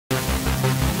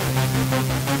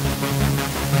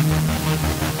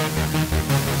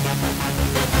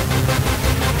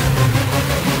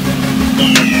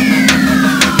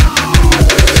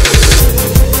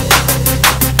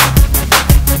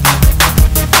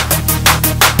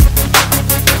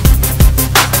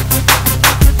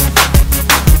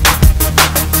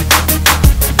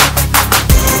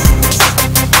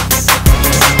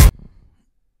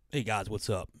Hey guys, what's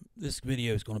up? This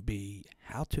video is going to be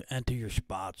how to enter your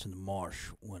spots in the marsh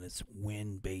when it's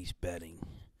wind-based bedding.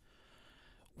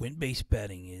 Wind-based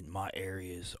bedding in my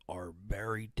areas are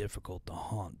very difficult to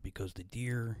hunt because the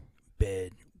deer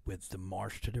bed with the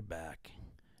marsh to their back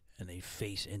and they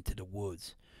face into the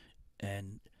woods,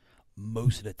 and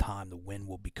most of the time the wind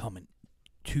will be coming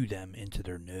to them into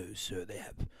their nose. So they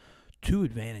have two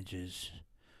advantages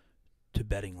to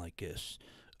bedding like this: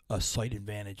 a sight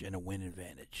advantage and a wind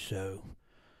advantage. So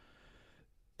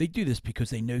they do this because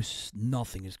they know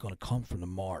nothing is going to come from the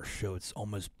marsh, so it's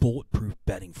almost bulletproof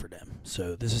bedding for them.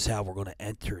 So this is how we're going to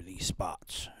enter these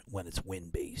spots when it's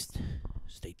wind based.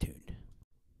 Stay tuned.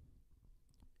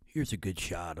 Here's a good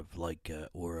shot of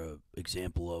or a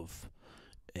example of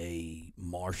a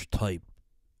marsh type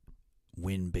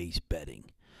wind based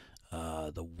bedding.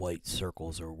 The white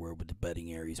circles are where the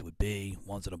bedding areas would be.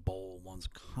 One's in a bowl, one's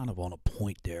kind of on a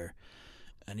point there.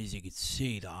 And as you can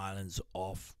see, the islands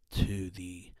off to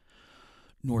the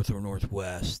north or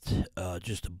northwest,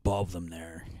 just above them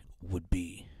there, would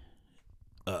be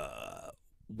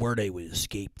where they would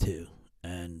escape to.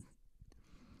 And,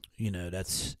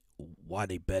 that's why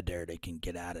they bed there. They can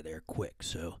get out of there quick.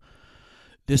 So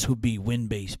this would be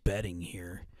wind-based bedding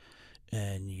here.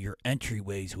 And your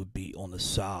entryways would be on the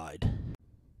side.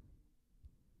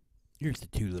 Here's the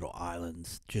two little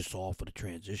islands just off of the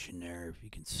transition there. If you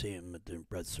can see them with the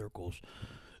red circles,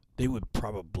 they would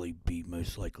probably be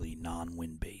most likely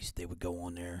non-wind based. They would go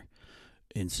on there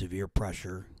in severe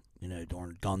pressure,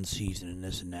 during gun season and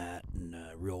this and that, and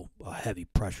real heavy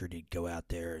pressure. They'd go out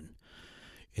there, and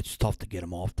it's tough to get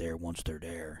them off there once they're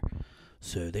there.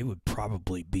 So they would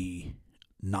probably be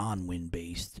non-wind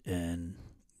based, and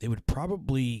they would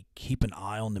probably keep an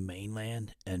eye on the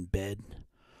mainland and bed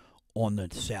on the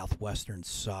southwestern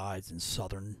sides and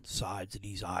southern sides of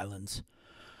these islands,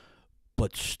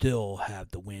 but still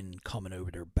have the wind coming over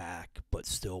their back, but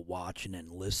still watching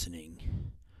and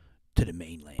listening to the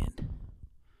mainland.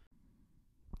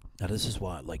 Now this is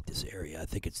why I like this area. I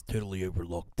think it's totally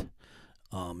overlooked.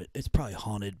 It's probably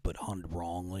hunted, but hunted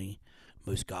wrongly.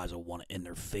 Most guys will want it in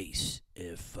their face.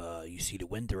 If you see the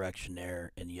wind direction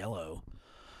there in yellow,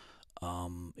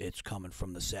 it's coming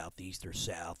from the southeast or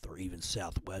south or even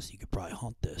southwest. You could probably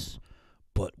hunt this.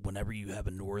 But whenever you have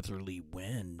a northerly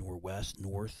wind, northwest,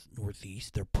 north,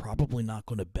 northeast, they're probably not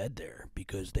going to bed there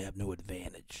because they have no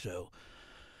advantage. So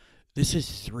this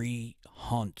is 3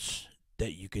 hunts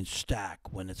that you can stack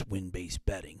when it's wind-based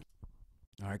bedding.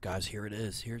 All right, guys, here it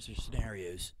is. Here's your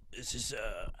scenarios. This is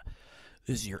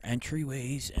your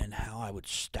entryways and how I would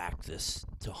stack this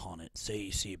to hunt it. Say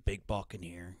you see a big buck in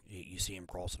here, you see him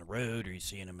crossing the road, or you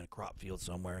see him in a crop field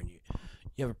somewhere, and you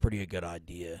have a pretty good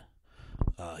idea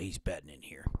he's bedding in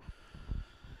here.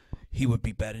 He would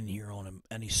be bedding here on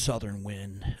any southern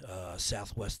wind,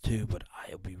 southwest too, but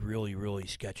it would be really, really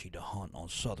sketchy to hunt on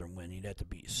southern wind. You'd have to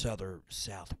be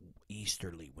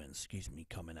southeasterly winds,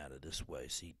 coming out of this way.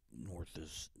 See, north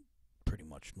is pretty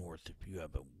much north. If you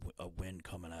have a wind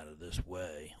coming out of this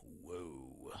way,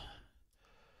 whoa,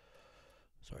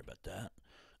 sorry about that,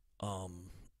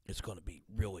 it's going to be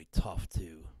really tough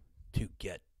to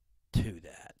get to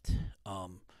that.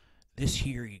 This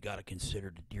here, you got to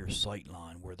consider the deer sight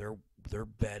line where they're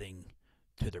bedding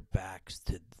to their backs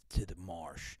to the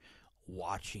marsh,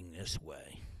 watching this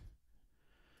way.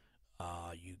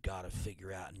 You got to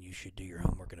figure out, and you should do your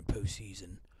homework in the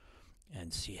postseason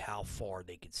and see how far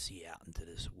they could see out into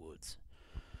this woods.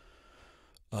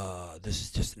 This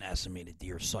is just an estimated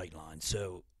deer sight line.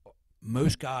 So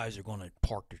most guys are going to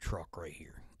park their truck right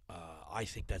here. I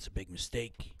think that's a big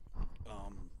mistake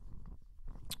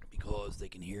because they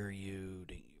can hear you,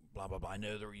 blah, blah, blah. I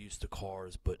know they're used to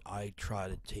cars, but I try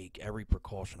to take every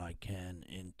precaution I can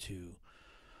into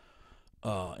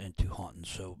hunting.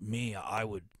 So I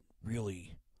would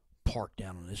really park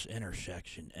down on this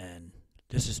intersection, and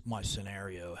this is my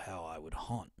scenario how I would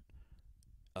hunt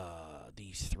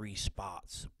these 3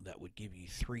 spots that would give you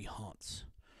 3 hunts.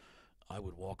 I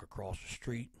would walk across the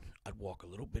street. I'd walk a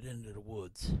little bit into the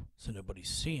woods so nobody's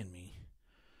seeing me,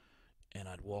 and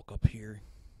I'd walk up here,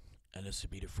 and this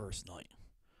would be the first night.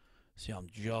 See, I'm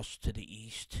just to the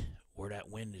east where that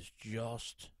wind is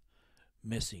just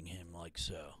missing him like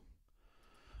so.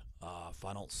 If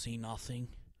I don't see nothing,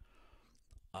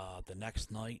 the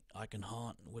next night I can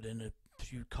hunt. Within a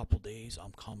couple days,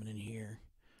 I'm coming in here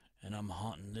and I'm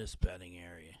hunting this bedding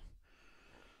area.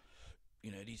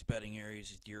 These bedding areas,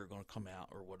 these deer are going to come out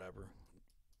or whatever,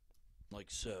 like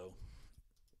so.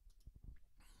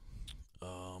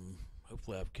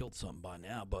 Hopefully I've killed something by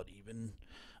now, but even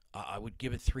I would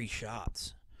give it 3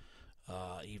 shots.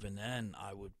 Even then,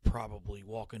 I would probably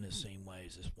walk in the same way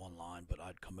as this one line, but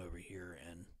I'd come over here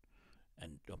and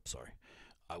I'm sorry,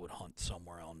 I would hunt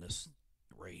somewhere on this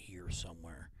right here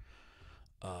somewhere.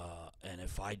 And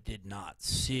if I did not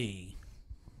see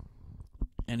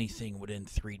anything within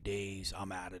 3 days,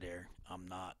 I'm out of there. I'm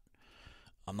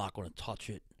not going to touch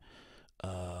it.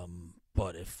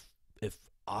 But if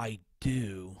I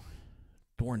do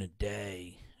during the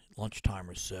day, lunchtime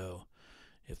or so,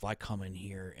 if I come in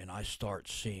here and I start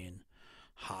seeing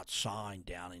hot sign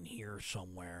down in here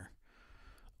somewhere,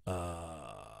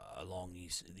 along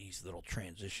these little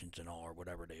transitions and all or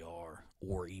whatever they are,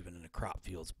 or even in the crop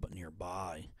fields but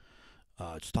nearby,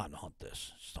 it's time to hunt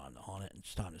this. It's time to hunt it, and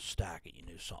it's time to stack it. You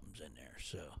know something's in there.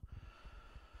 So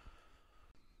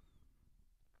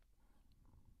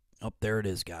up there it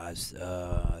is, guys.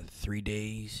 3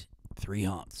 days, 3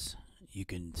 hunts. You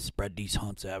can spread these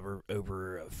hunts over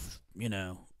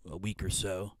a week or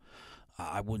so.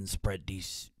 I wouldn't spread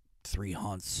these 3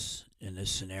 hunts in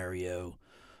this scenario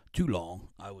too long.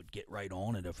 I would get right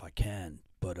on it if I can.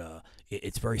 But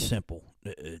it's very simple.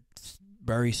 It's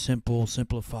very simple,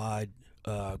 simplified.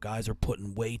 Guys are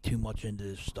putting way too much into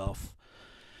this stuff,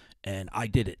 and I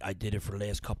did it. I did it for the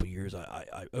last couple of years.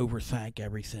 I overthink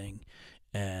everything,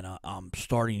 and I'm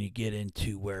starting to get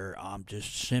into where I'm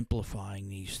just simplifying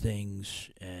these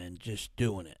things and just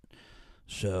doing it.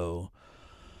 So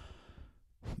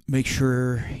make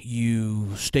sure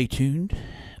you stay tuned.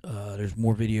 There's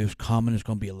more videos coming. There's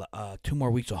going to be 2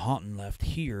 more weeks of hunting left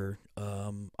here.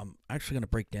 I'm actually going to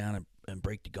break down and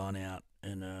break the gun out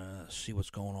and see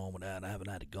what's going on with that. I haven't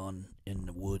had a gun in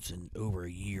the woods in over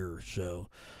a year or so,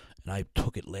 and I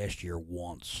took it last year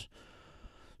once.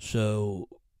 So,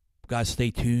 guys, stay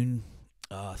tuned.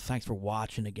 Thanks for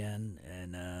watching again,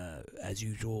 and as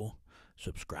usual,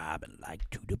 subscribe and like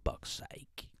to the buck's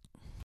sake.